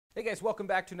Hey guys, welcome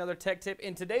back to another tech tip.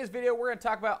 In today's video, we're going to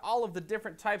talk about all of the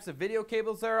different types of video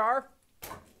cables there are.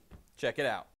 Check it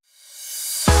out.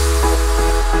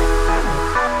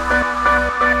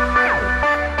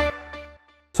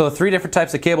 So 3 different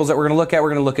types of cables that we're going to look at.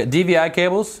 We're going to look at DVI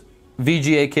cables,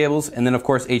 VGA cables, and then of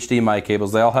course HDMI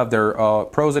cables. They all have their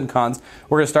pros and cons.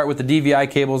 We're going to start with the DVI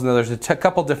cables. Now there's a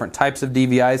couple different types of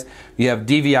DVIs. You have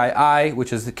DVI-I,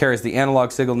 which carries the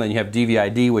analog signal, and then you have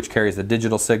DVI-D, which carries the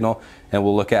digital signal. And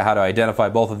we'll look at how to identify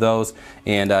both of those.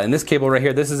 And in this cable right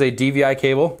here, this is a DVI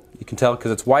cable. You can tell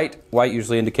because it's white. White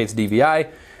usually indicates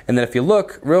DVI. And then if you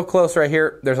look real close right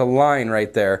here, there's a line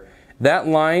right there. That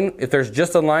line, if there's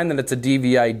just a line, then it's a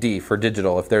DVI-D for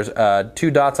digital. If there's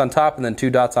 2 dots on top and then 2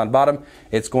 dots on bottom,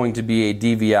 it's going to be a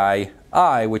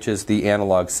DVI-I, which is the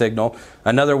analog signal.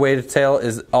 Another way to tell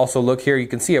is also look here. You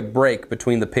can see a break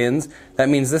between the pins. That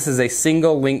means this is a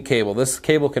single link cable. This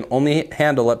cable can only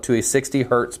handle up to a 60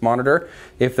 hertz monitor.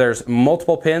 If there's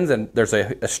multiple pins and there's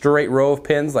a straight row of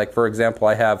pins, like for example,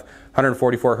 I have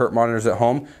 144 hertz monitors at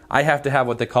home, I have to have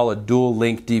what they call a dual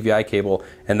link DVI cable,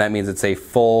 and that means it's a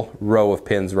full row of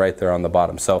pins right there on the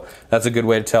bottom. So that's a good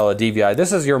way to tell a DVI.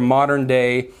 This is your modern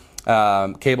day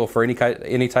cable for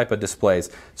any type of displays.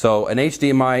 So an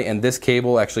HDMI and this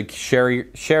cable actually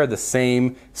share the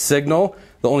same signal.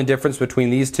 The only difference between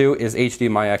these two is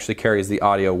HDMI actually carries the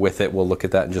audio with it. We'll look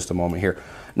at that in just a moment here.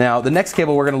 Now the next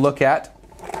cable we're going to look at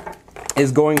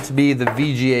is going to be the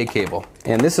VGA cable,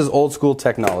 and this is old school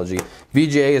technology.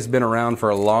 VGA has been around for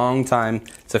a long time.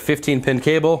 It's a 15-pin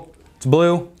cable. It's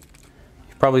blue.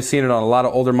 You've probably seen it on a lot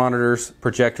of older monitors,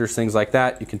 projectors, things like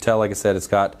that. You can tell, like I said, it's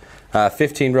got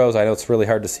 15 rows. I know it's really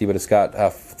hard to see, but it's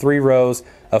got 3 rows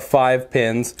of 5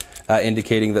 pins,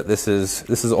 indicating that this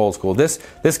is old school.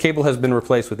 This cable has been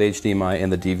replaced with HDMI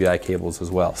and the DVI cables as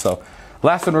well. So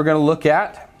last one we're going to look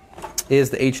at is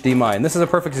the HDMI, and this is a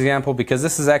perfect example because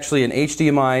this is actually an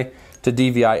HDMI to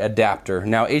DVI adapter.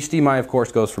 Now HDMI of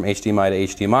course goes from HDMI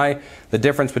to HDMI. The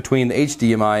difference between the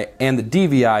HDMI and the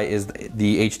DVI is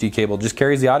the HD cable just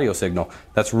carries the audio signal.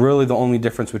 That's really the only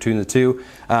difference between the two.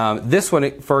 This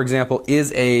one, for example,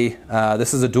 is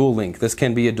this is a dual link. This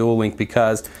can be a dual link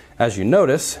because, as you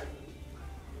notice,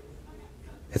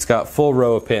 it's got full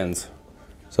row of pins.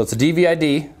 So it's a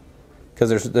DVI-D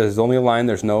because there's only a line.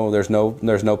 There's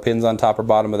no pins on top or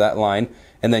bottom of that line.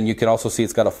 And then you can also see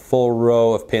it's got a full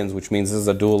row of pins, which means this is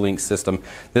a dual link system.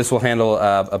 This will handle,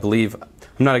 I believe,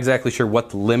 I'm not exactly sure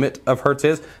what the limit of hertz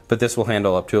is, but this will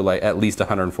handle up to like at least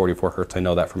 144 hertz. I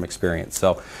know that from experience.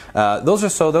 So those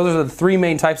are the 3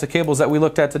 main types of cables that we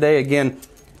looked at today. Again,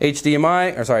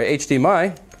 HDMI,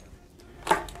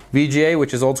 VGA,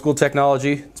 which is old school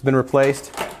technology. It's been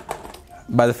replaced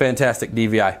by the fantastic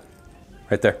DVI,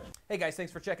 right there. Hey guys,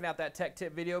 thanks for checking out that tech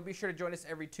tip video. Be sure to join us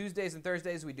every Tuesdays and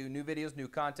Thursdays. We do new videos, new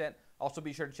content. Also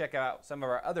be sure to check out some of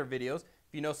our other videos.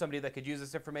 If you know somebody that could use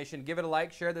this information, give it a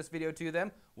like, share this video to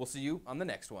them. We'll see you on the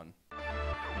next one.